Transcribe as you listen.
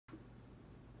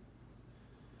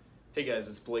Hey guys,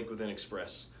 it's Blake with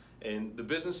Express, and the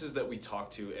businesses that we talk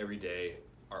to every day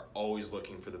are always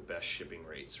looking for the best shipping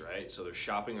rates, right? So they're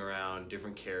shopping around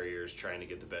different carriers, trying to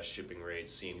get the best shipping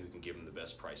rates, seeing who can give them the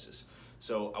best prices.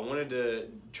 So I wanted to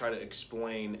try to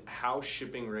explain how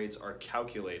shipping rates are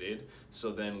calculated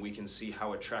so then we can see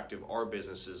how attractive our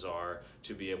businesses are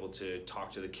to be able to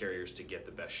talk to the carriers to get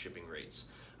the best shipping rates.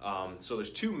 So there's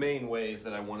two main ways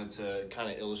that I wanted to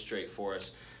kind of illustrate for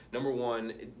us. Number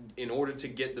one, in order to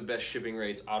get the best shipping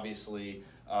rates, obviously,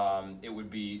 it would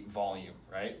be volume,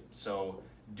 right? So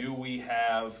do we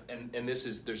have, and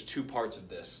there's two parts of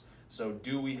this. So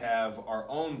do we have our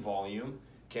own volume?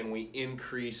 Can we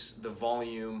increase the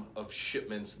volume of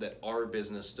shipments that our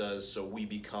business does so we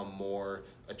become more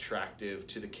attractive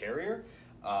to the carrier?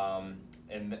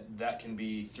 And that can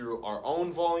be through our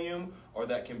own volume, or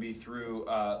that can be through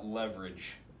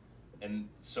leverage. And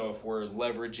so if we're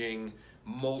leveraging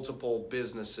multiple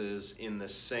businesses in the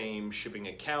same shipping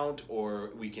account, or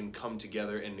we can come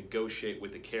together and negotiate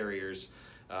with the carriers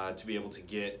to be able to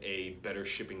get a better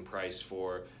shipping price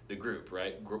for the group,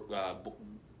 right?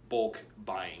 Bulk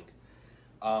buying.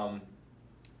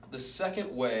 The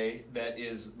second way that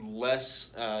is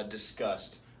less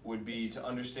discussed would be to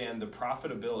understand the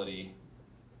profitability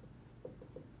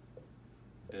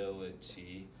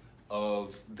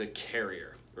of the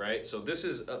carrier. Right? So this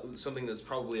is something that's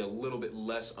probably a little bit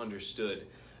less understood.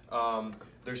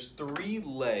 There's three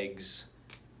legs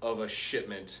of a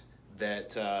shipment that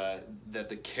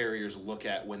the carriers look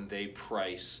at when they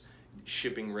price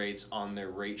shipping rates on their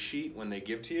rate sheet when they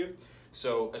give to you.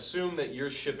 So assume that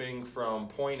you're shipping from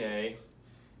point A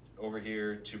over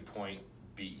here to point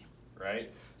B, right?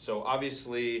 So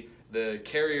obviously the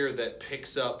carrier that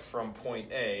picks up from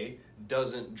point A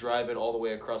doesn't drive it all the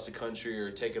way across the country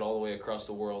or take it all the way across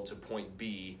the world to point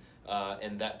B,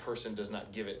 and that person does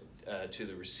not give it to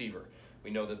the receiver.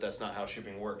 We know that that's not how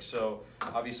shipping works. So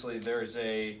obviously there's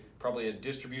probably a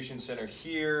distribution center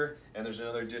here, and there's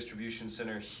another distribution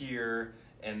center here,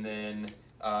 and then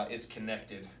it's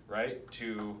connected, right,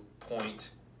 to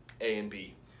point A and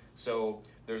B. So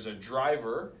there's a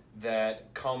driver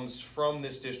that comes from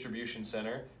this distribution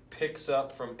center, picks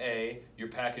up from A, your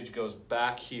package goes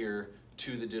back here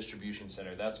to the distribution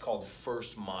center. That's called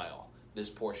first mile, this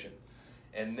portion.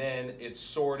 And then it's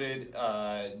sorted,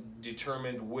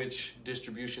 determined which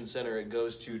distribution center it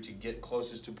goes to get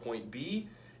closest to point B,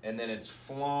 and then it's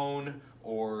flown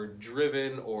or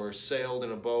driven or sailed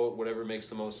in a boat, whatever makes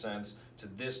the most sense, to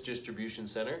this distribution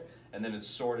center, and then it's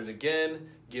sorted again,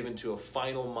 given to a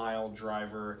final mile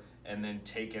driver, and then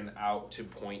taken out to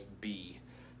point B.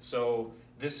 So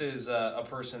this is a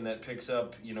person that picks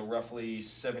up, roughly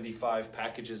 75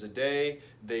 packages a day.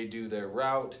 They do their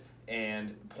route,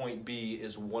 and point B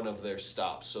is one of their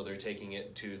stops, so they're taking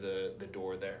it to the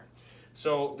door there.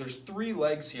 So there's three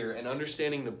legs here, and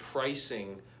understanding the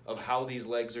pricing of how these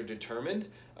legs are determined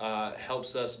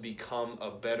helps us become a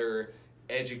better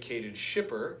educated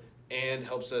shipper and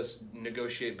helps us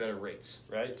negotiate better rates,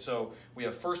 right? So we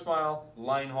have first mile,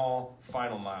 line haul,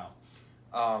 final mile.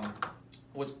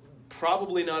 What's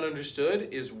probably not understood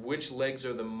is which legs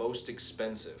are the most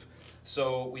expensive.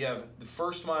 So we have the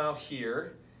first mile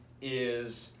here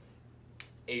is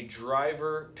a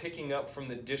driver picking up from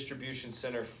the distribution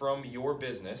center from your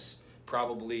business,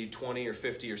 probably 20 or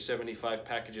 50 or 75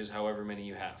 packages, however many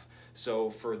you have. So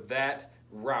for that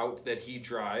route that he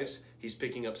drives, he's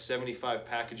picking up 75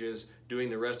 packages, doing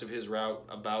the rest of his route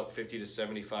about 50 to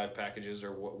 75 packages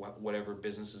or whatever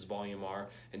business's volume are,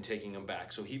 and taking them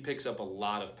back. So he picks up a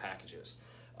lot of packages.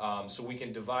 So we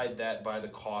can divide that by the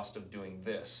cost of doing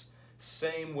this.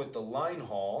 Same with the line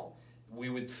haul. We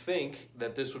would think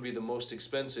that this would be the most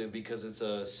expensive because it's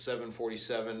a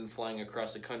 747 flying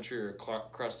across the country or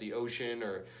across the ocean,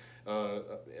 or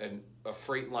a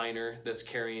freight liner that's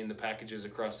carrying the packages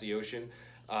across the ocean.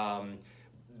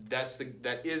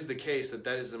 That is the case, that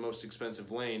is the most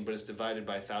expensive lane, but it's divided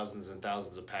by thousands and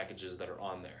thousands of packages that are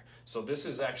on there. So this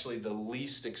is actually the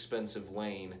least expensive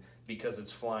lane because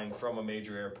it's flying from a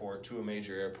major airport to a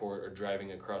major airport or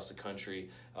driving across the country.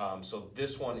 So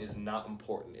this one is not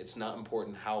important. It's not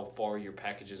important how far your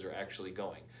packages are actually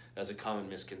going. That's a common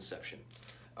misconception.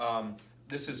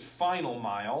 This is final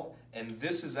mile, and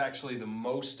this is actually the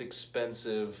most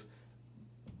expensive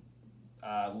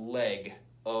leg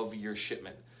of your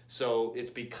shipment. So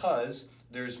it's because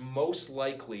there's most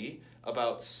likely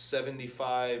about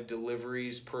 75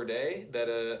 deliveries per day that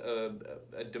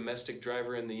a domestic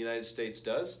driver in the United States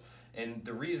does. And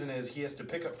the reason is he has to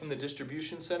pick up from the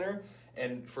distribution center,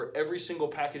 And for every single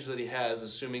package that he has,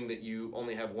 assuming that you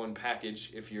only have one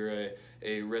package if you're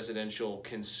a residential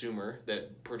consumer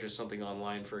that purchased something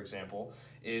online, for example,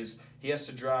 is he has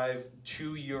to drive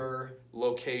to your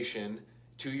location,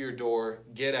 to your door,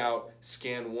 get out,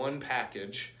 scan one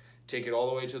package, take it all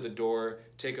the way to the door,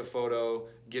 take a photo,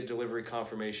 get delivery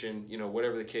confirmation, you know,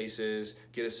 whatever the case is,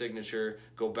 get a signature,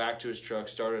 go back to his truck,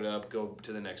 start it up, go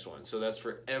to the next one. So that's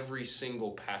for every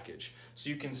single package. So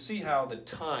you can see how the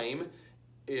time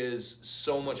is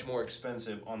so much more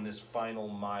expensive on this final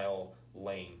mile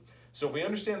lane. So if we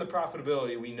understand the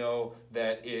profitability, we know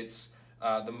that it's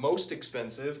the most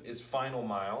expensive is final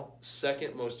mile,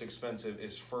 second most expensive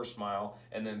is first mile,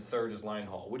 and then third is line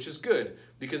haul, which is good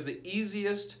because the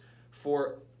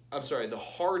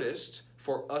hardest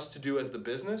for us to do as the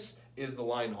business is the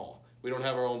line haul. We don't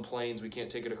have our own planes. We can't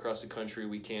take it across the country.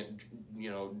 We can't, you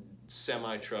know,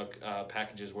 semi-truck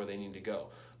packages where they need to go.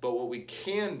 But what we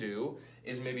can do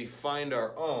is maybe find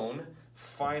our own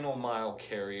final mile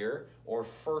carrier or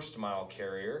first mile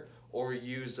carrier, or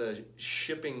use a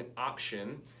shipping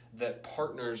option that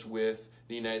partners with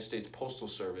the United States Postal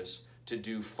Service to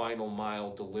do final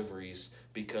mile deliveries,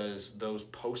 because those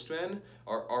postmen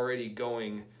are already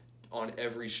going on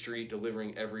every street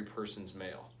delivering every person's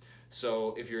mail.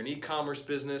 So if you're an e-commerce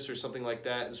business or something like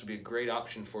that, this would be a great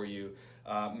option for you.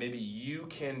 Maybe you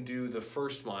can do the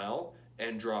first mile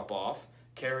and drop off.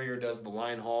 Carrier does the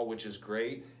line haul, which is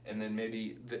great, and then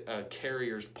maybe the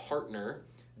carrier's partner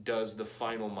does the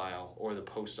final mile or the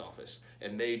post office,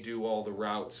 and they do all the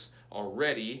routes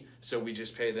already, so we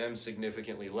just pay them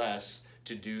significantly less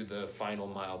to do the final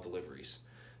mile deliveries.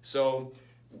 So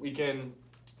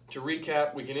to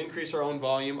recap, we can increase our own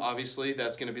volume. Obviously,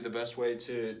 that's going to be the best way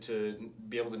to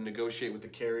be able to negotiate with the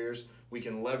carriers. We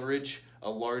can leverage a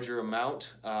larger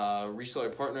amount,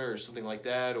 reseller partner or something like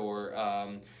that,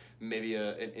 or maybe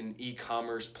an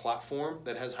e-commerce platform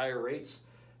that has higher rates.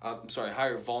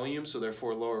 Higher volume, so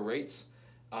therefore lower rates.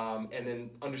 And then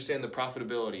understand the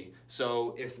profitability.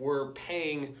 So if we're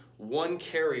paying one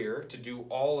carrier to do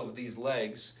all of these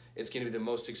legs, it's going to be the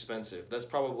most expensive. That's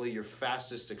probably your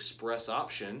fastest express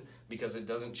option because it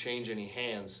doesn't change any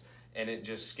hands and it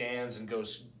just scans and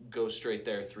goes straight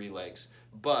there, 3 legs.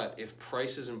 But if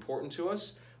price is important to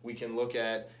us, we can look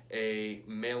at a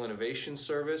mail innovation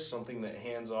service, something that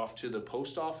hands off to the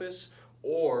post office,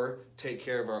 or take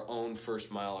care of our own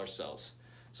first mile ourselves.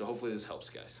 So hopefully this helps,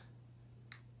 guys.